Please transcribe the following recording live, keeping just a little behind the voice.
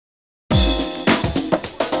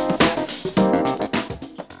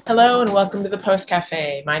Hello and welcome to the Post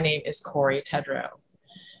Café. My name is Corey Tedrow.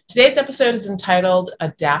 Today's episode is entitled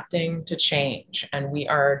Adapting to Change, and we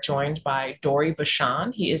are joined by Dori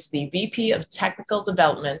Bashan. He is the VP of Technical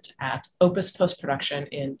Development at Opus Post Production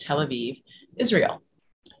in Tel Aviv, Israel.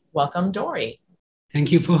 Welcome, Dori.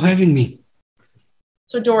 Thank you for having me.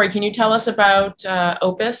 So Dori, can you tell us about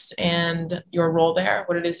Opus and your role there,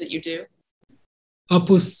 what it is that you do?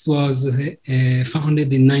 Opus was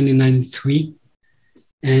founded in 1993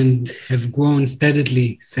 and have grown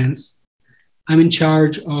steadily since. I'm in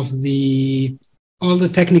charge of all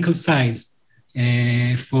the technical side,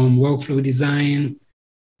 from workflow design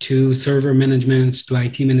to server management to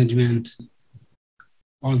IT management,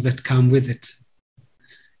 all that come with it.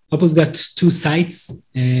 Opus got two sites,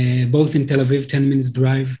 both in Tel Aviv, 10 minutes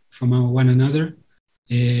drive from one another.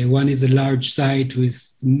 One is a large site with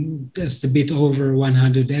just a bit over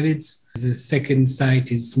 100 Avids. The second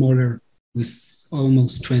site is smaller with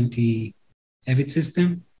almost 20 Avid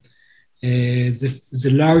system. The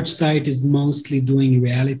large site is mostly doing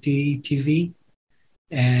reality TV.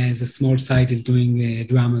 The small site is doing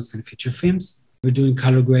dramas and feature films. We're doing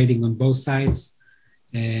color grading on both sides,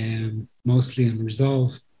 mostly on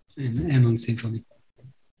Resolve and on Symphony.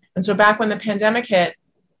 And so back when the pandemic hit,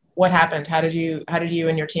 what happened? How did you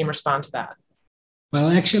and your team respond to that? Well,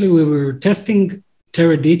 actually, we were testing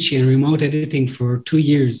Teradici and remote editing for 2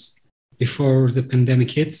 years before the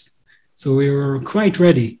pandemic hits. So we were quite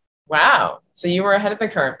ready. Wow. So you were ahead of the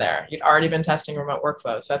curve there. You'd already been testing remote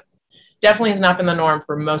workflows. That definitely has not been the norm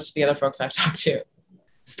for most of the other folks I've talked to.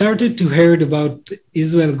 Started to hear about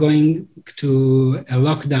Israel going to a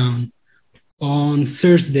lockdown on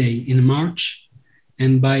Thursday in March.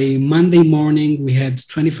 And by Monday morning, we had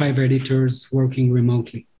 25 editors working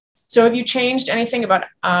remotely. So have you changed anything about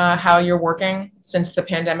how you're working since the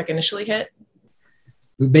pandemic initially hit?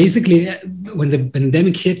 We basically, when the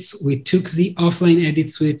pandemic hits, we took the offline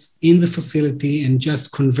edit suites in the facility and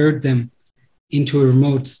just convert them into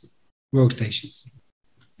remote workstations.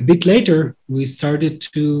 A bit later, we started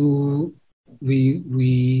a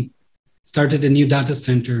new data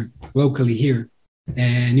center locally here,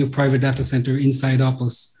 a new private data center inside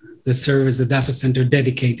Opus that serves as a data center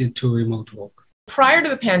dedicated to remote work. Prior to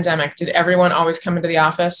the pandemic, did everyone always come into the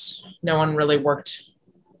office? No one really worked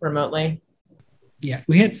remotely? Yeah,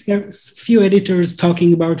 we had a few editors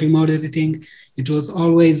talking about remote editing. It was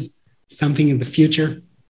always something in the future.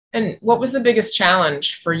 And what was the biggest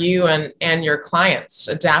challenge for you and your clients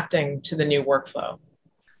adapting to the new workflow?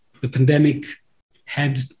 The pandemic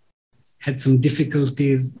had some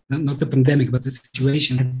difficulties, not the pandemic, but the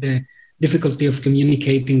situation had the difficulty of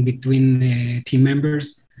communicating between team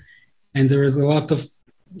members. And there is a lot of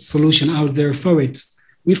solution out there for it.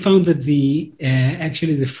 We found that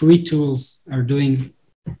actually the free tools are doing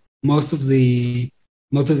most of the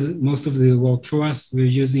work for us. We're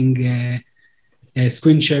using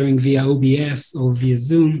screen sharing via OBS or via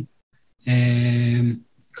Zoom,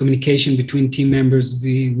 communication between team members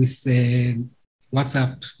with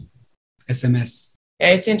WhatsApp, SMS. Yeah,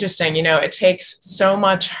 it's interesting. You know, it takes so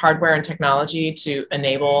much hardware and technology to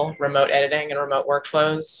enable remote editing and remote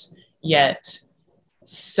workflows, yet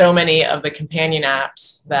so many of the companion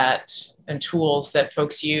apps and tools that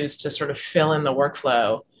folks use to sort of fill in the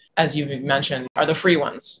workflow, as you've mentioned, are the free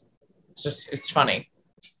ones. It's funny.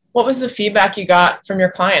 What was the feedback you got from your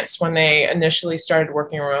clients when they initially started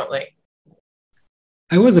working remotely?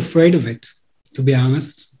 I was afraid of it, to be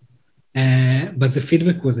honest, but the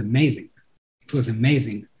feedback was amazing. It was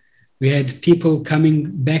amazing. We had people coming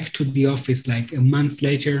back to the office like a month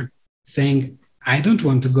later saying, I don't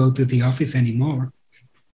want to go to the office anymore.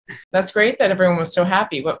 That's great that everyone was so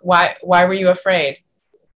happy. But why were you afraid?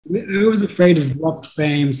 I was afraid of dropped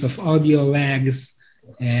frames, of audio lags,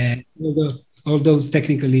 all those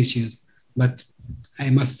technical issues. But I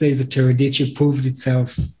must say that Teradici proved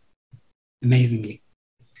itself amazingly.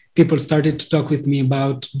 People started to talk with me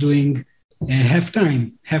about doing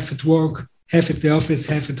half-time, half at work, half at the office,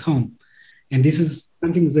 half at home. And this is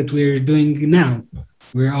something that we're doing now.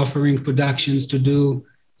 We're offering productions to do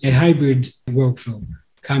a hybrid workflow,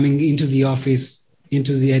 coming into the office,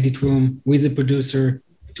 into the edit room with the producer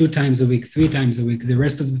 2 times a week, 3 times a week. The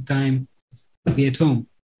rest of the time, be at home,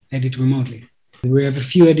 edit remotely. We have a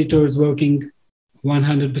few editors working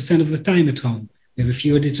 100% of the time at home. We have a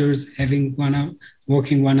few editors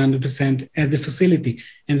working 100% at the facility.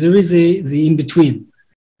 And there is the in-between,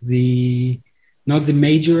 not the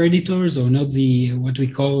major editors or not the what we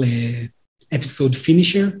call episode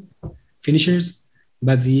finishers,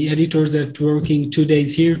 but the editors that are working 2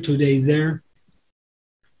 days here, 2 days there.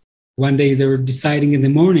 One day they're deciding in the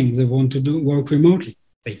morning they want to work remotely.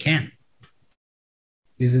 They can.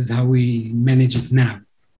 This is how we manage it now.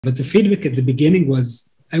 But the feedback at the beginning was,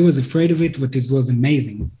 I was afraid of it, but it was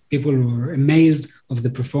amazing. People were amazed of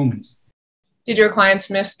the performance. Did your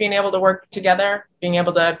clients miss being able to work together, being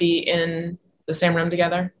able to be in the same room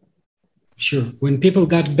together? Sure. When people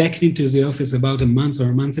got back into the office about a month or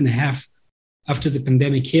a month and a half after the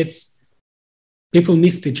pandemic hits, people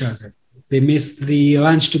missed each other. They missed the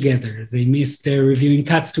lunch together. They missed reviewing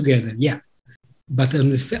cuts together. Yeah. But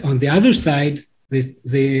on the other side,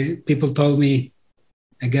 the people told me,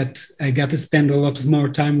 I got to spend a lot of more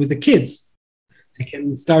time with the kids. I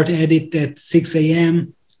can start edit at 6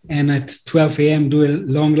 a.m. and at 12 a.m. do a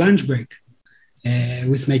long lunch break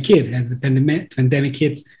with my kid. As the pandemic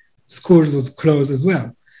hits, school was closed as well.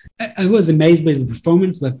 I was amazed by the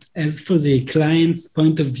performance, but as for the client's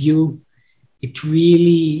point of view,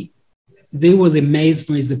 they were amazed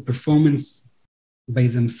by the performance by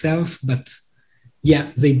themselves, but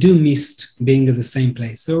yeah, they do miss being at the same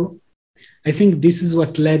place. So I think this is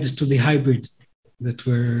what led to the hybrid that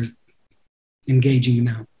we're engaging in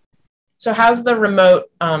now. So how's the remote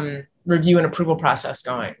review and approval process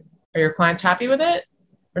going? Are your clients happy with it?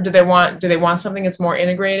 Or do they want something that's more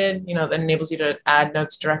integrated, that enables you to add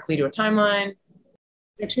notes directly to a timeline?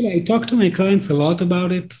 Actually, I talk to my clients a lot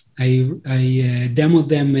about it. I demoed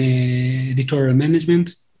them editorial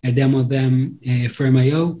management. I demoed them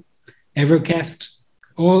Firm.io, Evercast,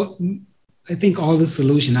 I think all the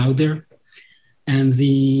solution out there. And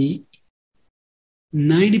the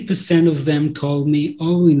 90% of them told me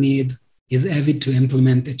all we need is Avid to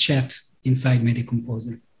implement a chat inside Media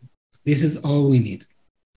Composer. This is all we need.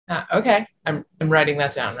 Okay, I'm writing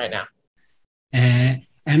that down right now.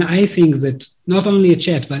 And I think that not only a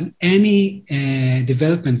chat, but any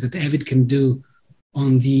developments that Avid can do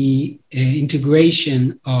on the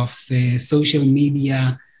integration of social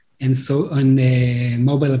media and so on the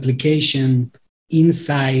mobile application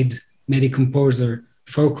inside Media Composer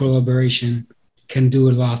for collaboration can do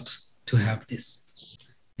a lot to help this.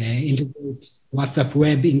 Integrate WhatsApp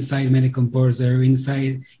web inside Media Composer,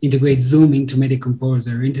 integrate Zoom into Media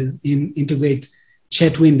Composer, integrate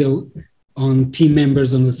chat window on team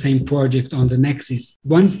members on the same project on the Nexus.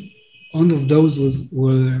 Once all of those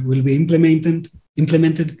will be implemented,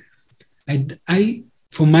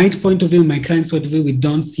 from my point of view, my client's point of view, we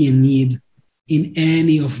don't see a need in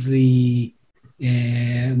any of the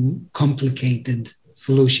complicated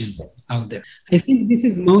solution out there. I think this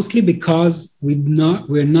is mostly because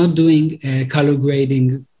we're not doing color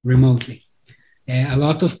grading remotely. A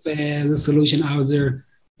lot of the solution out there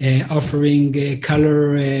offering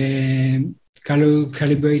color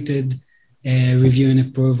calibrated review and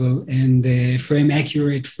approval and frame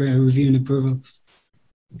accurate for review and approval.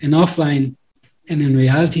 And offline and in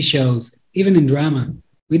reality shows, even in drama,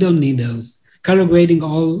 we don't need those. Color grading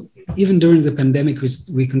even during the pandemic,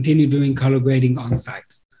 we continue doing color grading on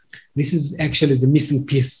site. This is actually the missing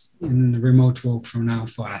piece in remote work for now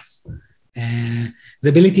for us. The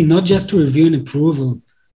ability not just to review and approval,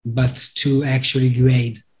 but to actually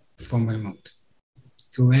grade from remote.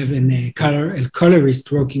 To have a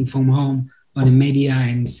colorist working from home on a media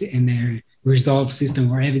and a Resolve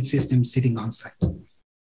system or Avid system sitting on site.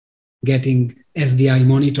 Getting SDI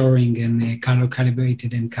monitoring and color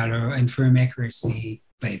calibrated and color and firm accuracy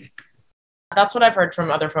playback. That's what I've heard from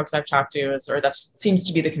other folks I've talked to, or that seems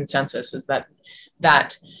to be the consensus, is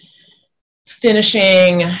that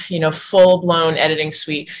finishing, full-blown editing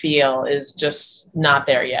suite feel is just not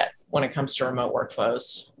there yet when it comes to remote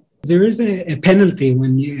workflows. There is a penalty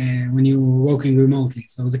when you're working remotely.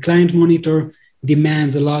 So the client monitor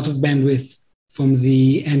demands a lot of bandwidth from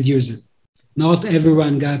the end user. Not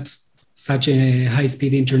everyone got such a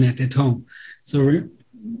high-speed internet at home. So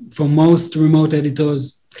for most remote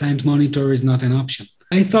editors, client monitor is not an option.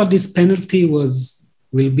 I thought this penalty will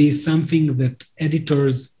be something that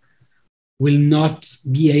editors will not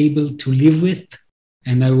be able to live with.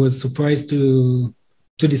 And I was surprised to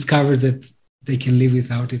discover that they can live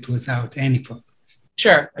without it without any problem.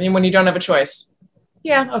 Sure. I mean, when you don't have a choice.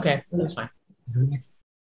 Yeah, okay, this is fine. Exactly.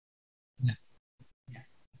 Yeah.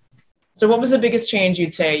 So what was the biggest change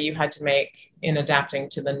you'd say you had to make in adapting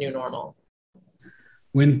to the new normal?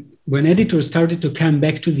 When editors started to come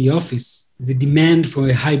back to the office, the demand for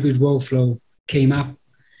a hybrid workflow came up,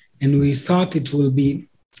 and we thought it will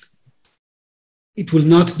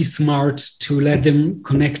not be smart to let them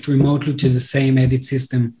connect remotely to the same edit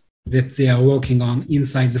system that they are working on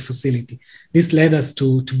inside the facility. This led us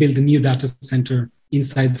to build a new data center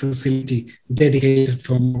inside the facility dedicated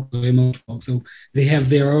for remote work. So they have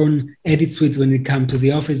their own edit suite when they come to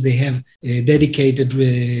the office. They have a dedicated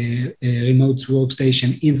remote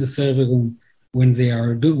workstation in the server room when they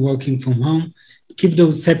are working from home. keep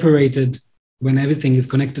those separated when everything is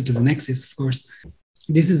connected to the Nexus, of course.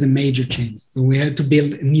 This is a major change. So we had to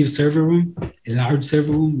build a new server room, a large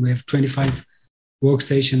server room. We have 25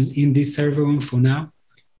 workstations in this server room for now.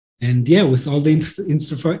 And yeah, with all the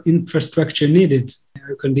infrastructure needed,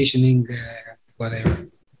 air conditioning, whatever.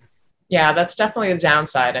 Yeah, that's definitely the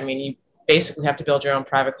downside. I mean, you basically have to build your own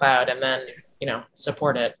private cloud and then,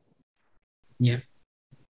 support it. Yeah.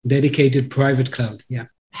 Dedicated private cloud. Yeah.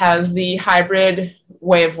 Has the hybrid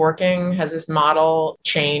way of working, has this model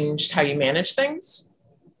changed how you manage things?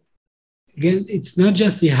 Again, it's not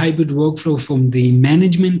just the hybrid workflow from the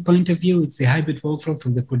management point of view, it's the hybrid workflow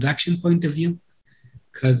from the production point of view,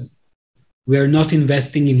 because we are not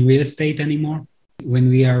investing in real estate anymore. When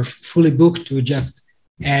we are fully booked, we just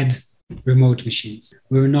add remote machines.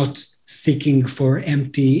 We're not seeking for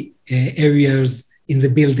empty areas in the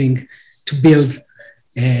building to build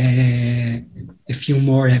a few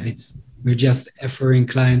more Avids. We're just offering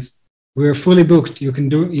clients, we're fully booked. You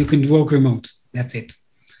can work remote. That's it.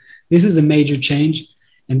 This is a major change.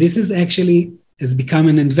 And this is actually has become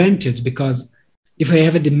an advantage, because if I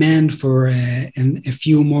have a demand for a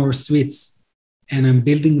few more suites and I'm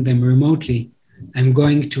building them remotely, I'm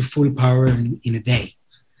going to full power in a day.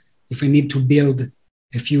 If I need to build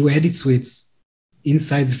a few edit suites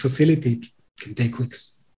inside the facility, it can take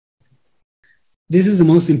weeks. This is the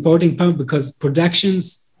most important part, because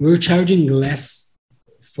productions, we're charging less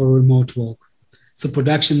for remote work. So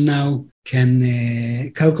production now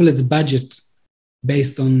can calculate the budget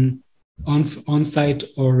based on on-site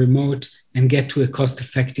or remote and get to a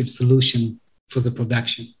cost-effective solution for the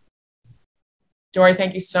production. Dori,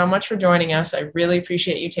 thank you so much for joining us. I really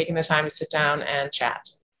appreciate you taking the time to sit down and chat.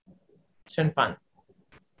 It's been fun.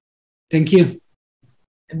 Thank you.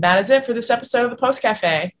 And that is it for this episode of the Post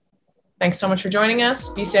Café. Thanks so much for joining us.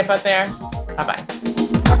 Be safe out there. Bye-bye.